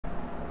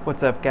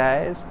What's up,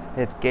 guys?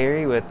 It's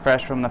Gary with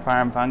Fresh from the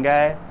Farm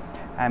Fungi.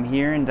 I'm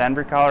here in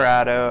Denver,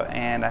 Colorado,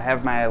 and I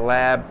have my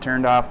lab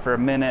turned off for a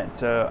minute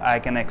so I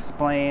can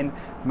explain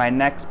my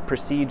next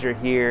procedure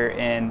here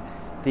in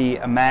the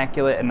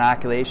Immaculate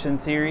inoculation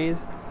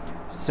series.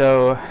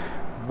 So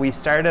we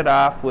started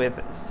off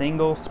with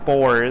single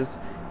spores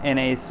in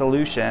a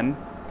solution,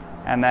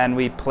 and then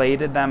we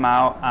plated them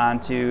out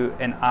onto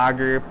an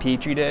agar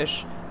petri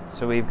dish.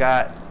 So we've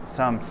got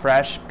some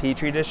fresh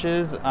petri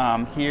dishes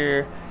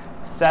here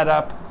set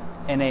up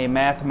in a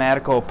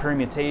mathematical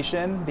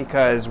permutation,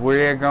 because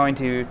we're going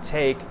to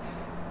take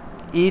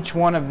each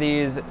one of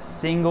these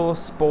single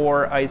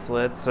spore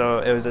isolates. So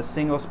it was a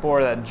single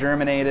spore that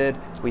germinated,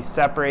 we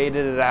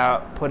separated it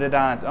out, put it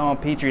on its own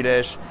petri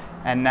dish,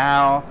 and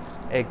now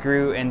it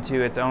grew into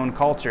its own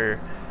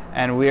culture.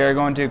 And we are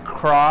going to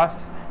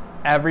cross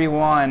every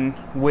one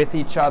with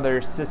each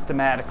other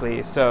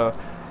systematically. So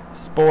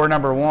spore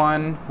number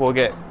 1 will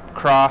get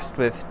crossed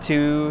with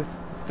 2,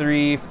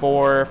 3,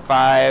 4,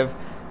 5,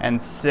 and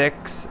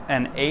 6,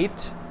 and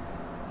 8.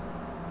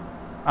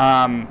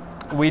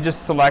 We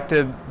just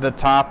selected the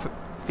top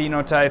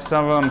phenotypes.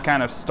 Some of them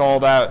kind of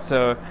stalled out,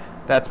 so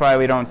that's why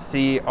we don't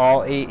see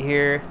all 8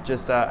 here.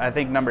 Just I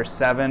think number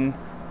 7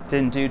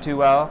 didn't do too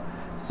well.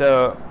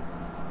 So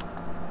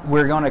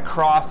we're going to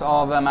cross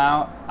all of them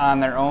out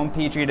on their own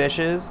petri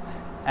dishes,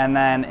 and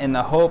then in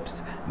the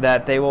hopes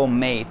that they will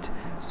mate.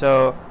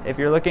 So if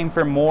you're looking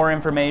for more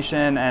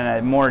information and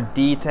a more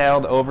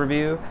detailed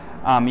overview,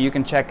 you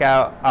can check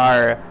out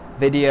our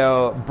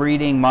video,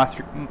 breeding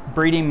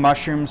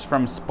mushrooms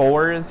from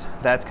spores.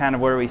 That's kind of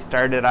where we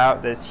started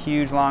out this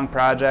huge long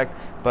project,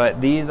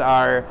 but these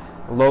are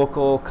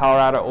local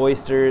Colorado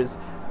oysters.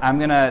 I'm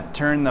gonna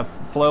turn the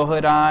flow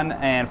hood on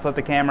and flip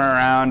the camera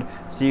around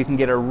so you can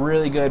get a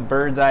really good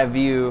bird's eye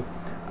view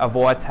of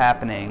what's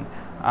happening.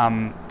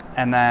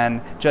 And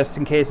then, just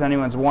in case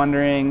anyone's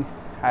wondering,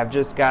 I've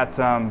just got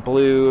some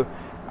blue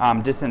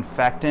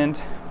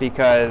disinfectant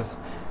because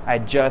I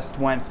just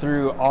went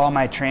through all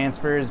my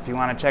transfers. If you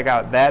want to check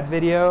out that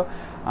video,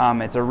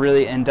 it's a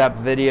really in-depth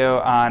video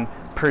on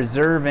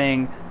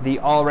preserving the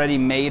already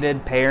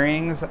mated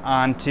pairings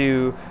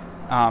onto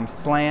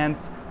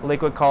slants,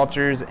 liquid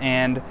cultures,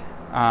 and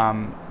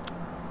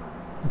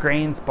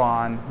grain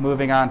spawn,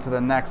 moving on to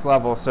the next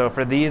level. So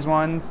for these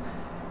ones,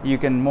 you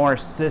can more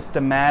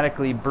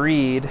systematically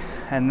breed,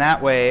 and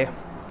that way,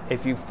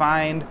 if you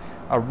find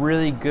a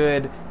really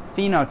good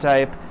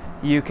phenotype,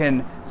 you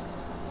can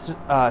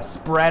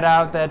spread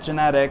out that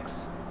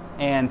genetics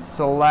and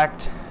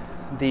select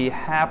the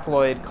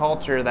haploid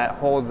culture that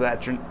holds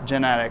that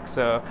genetics.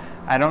 So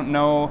I don't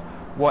know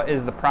what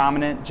is the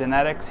prominent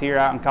genetics here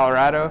out in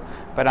Colorado,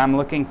 but I'm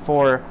looking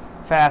for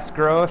fast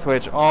growth,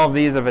 which all of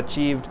these have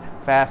achieved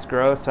fast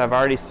growth, so I've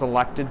already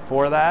selected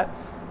for that.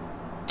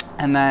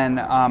 And then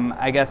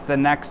I guess the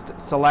next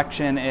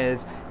selection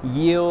is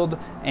yield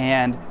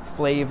and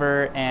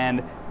flavor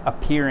and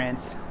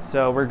appearance.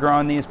 So we're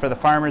growing these for the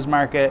farmers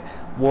market.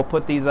 We'll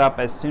put these up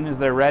as soon as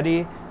they're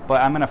ready,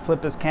 but I'm going to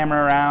flip this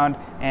camera around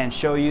and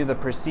show you the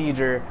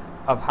procedure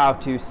of how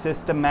to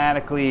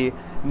systematically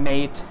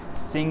mate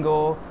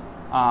single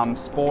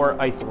spore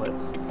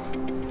isolates.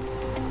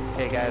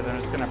 Okay guys, I'm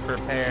just going to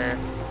prepare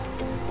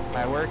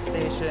my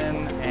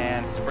workstation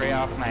and spray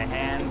off my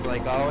hands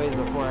like always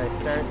before I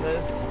start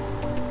this.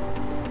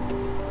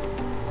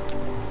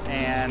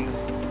 And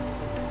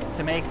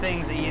to make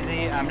things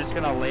easy, I'm just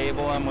going to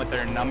label them with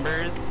their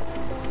numbers.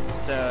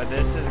 So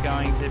this is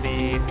going to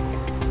be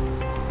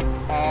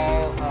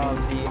all of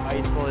the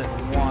isolate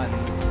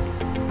 1s.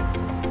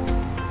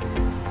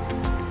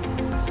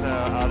 So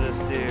I'll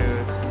just do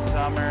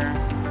summer,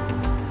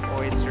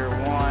 oyster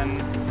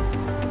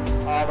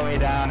 1, all the way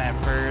down at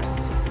first.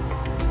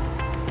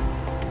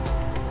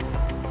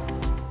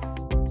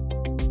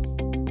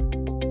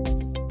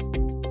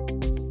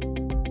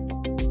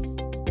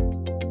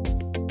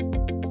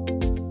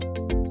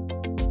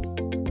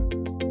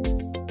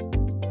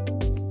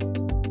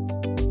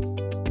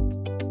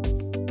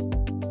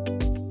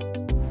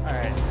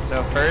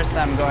 So first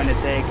I'm going to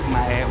take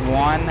my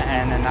 1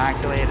 and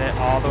inoculate it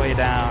all the way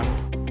down.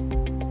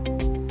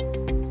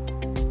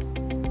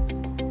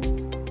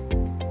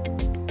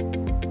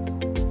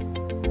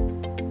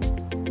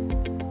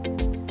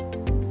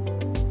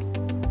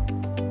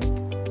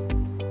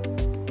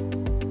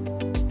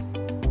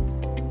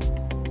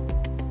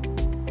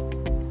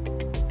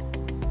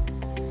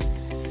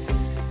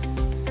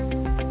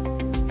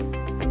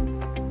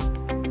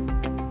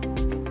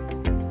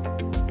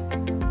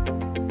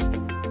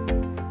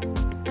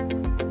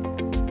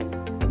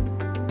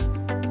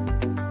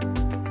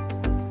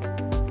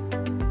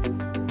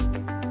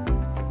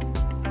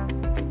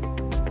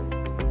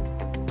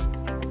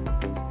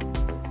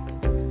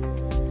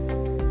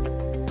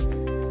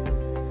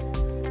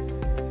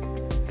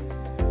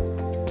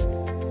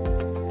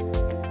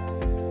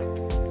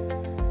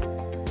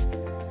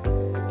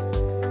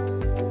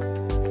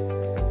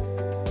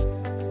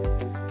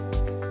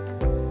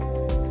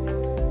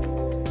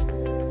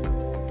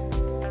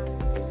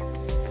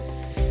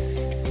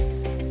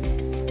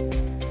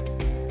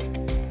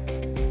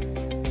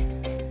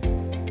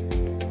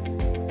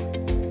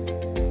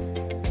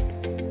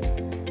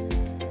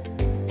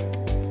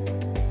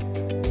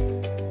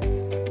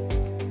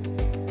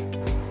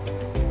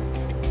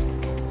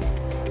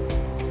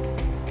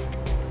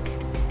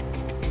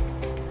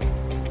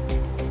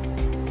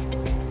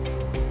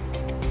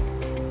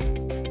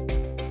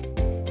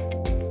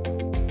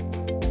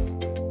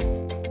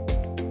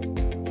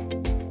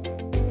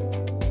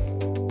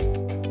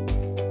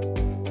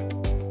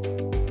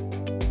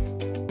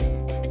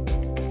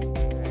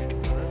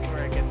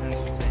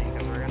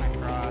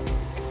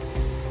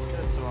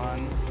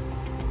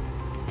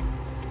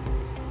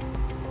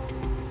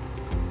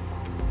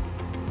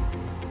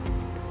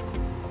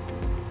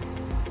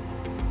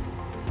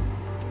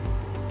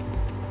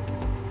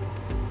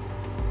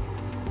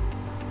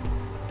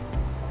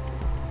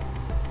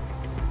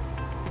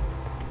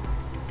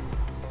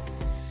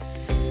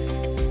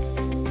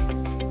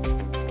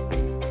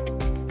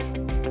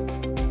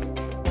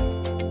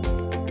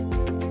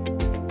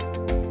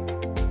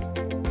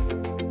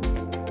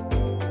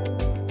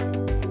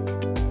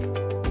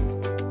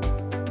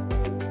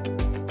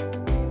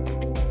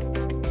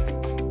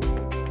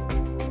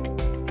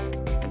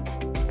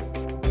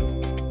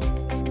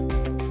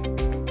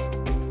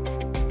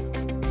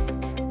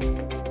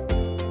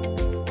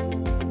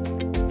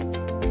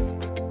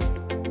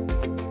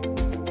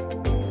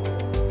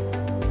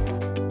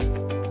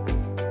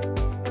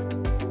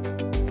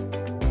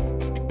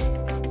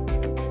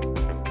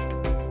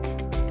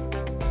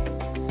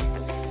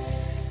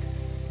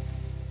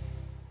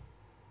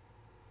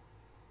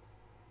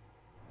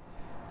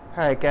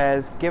 Alright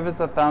guys, give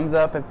us a thumbs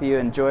up if you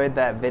enjoyed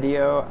that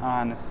video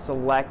on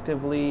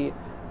selectively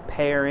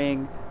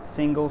pairing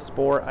single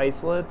spore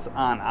isolates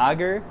on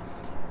agar.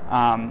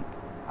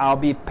 I'll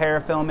be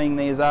parafilming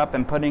these up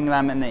and putting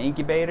them in the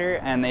incubator,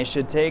 and they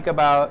should take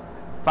about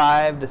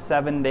 5 to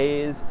 7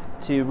 days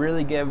to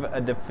really give a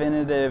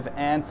definitive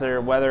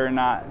answer whether or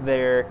not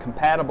they're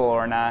compatible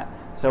or not.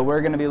 So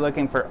we're going to be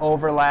looking for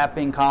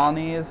overlapping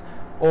colonies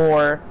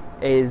or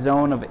a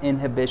zone of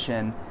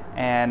inhibition,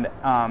 and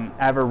I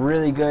have a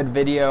really good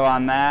video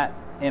on that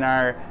in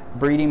our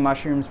breeding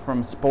mushrooms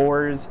from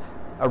spores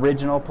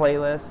original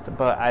playlist,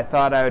 but I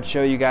thought I would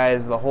show you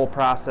guys the whole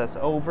process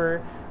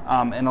over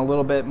in a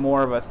little bit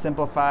more of a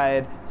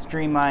simplified,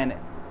 streamlined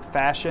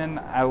fashion.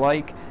 I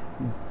like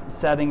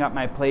setting up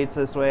my plates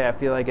this way. I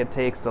feel like it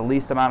takes the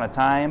least amount of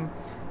time,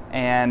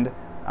 and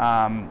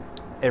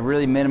it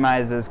really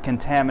minimizes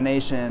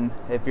contamination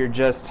if you're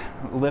just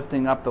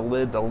lifting up the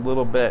lids a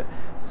little bit.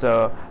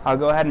 So I'll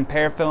go ahead and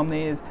parafilm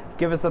these.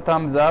 Give us a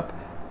thumbs up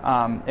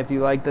if you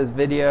like this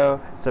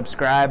video.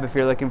 Subscribe if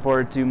you're looking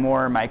forward to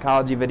more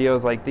mycology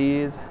videos like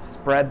these.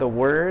 Spread the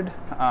word.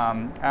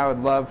 I would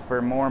love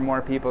for more and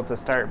more people to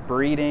start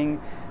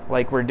breeding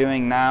like we're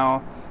doing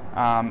now.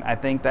 I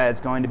think that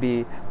it's going to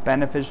be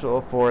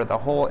beneficial for the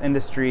whole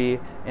industry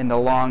in the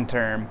long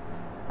term.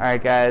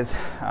 Alright guys,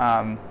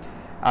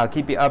 I'll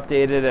keep you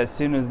updated as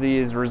soon as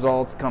these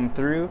results come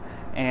through,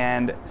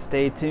 and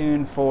stay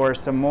tuned for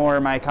some more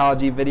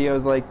mycology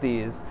videos like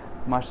these.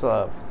 Much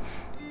love.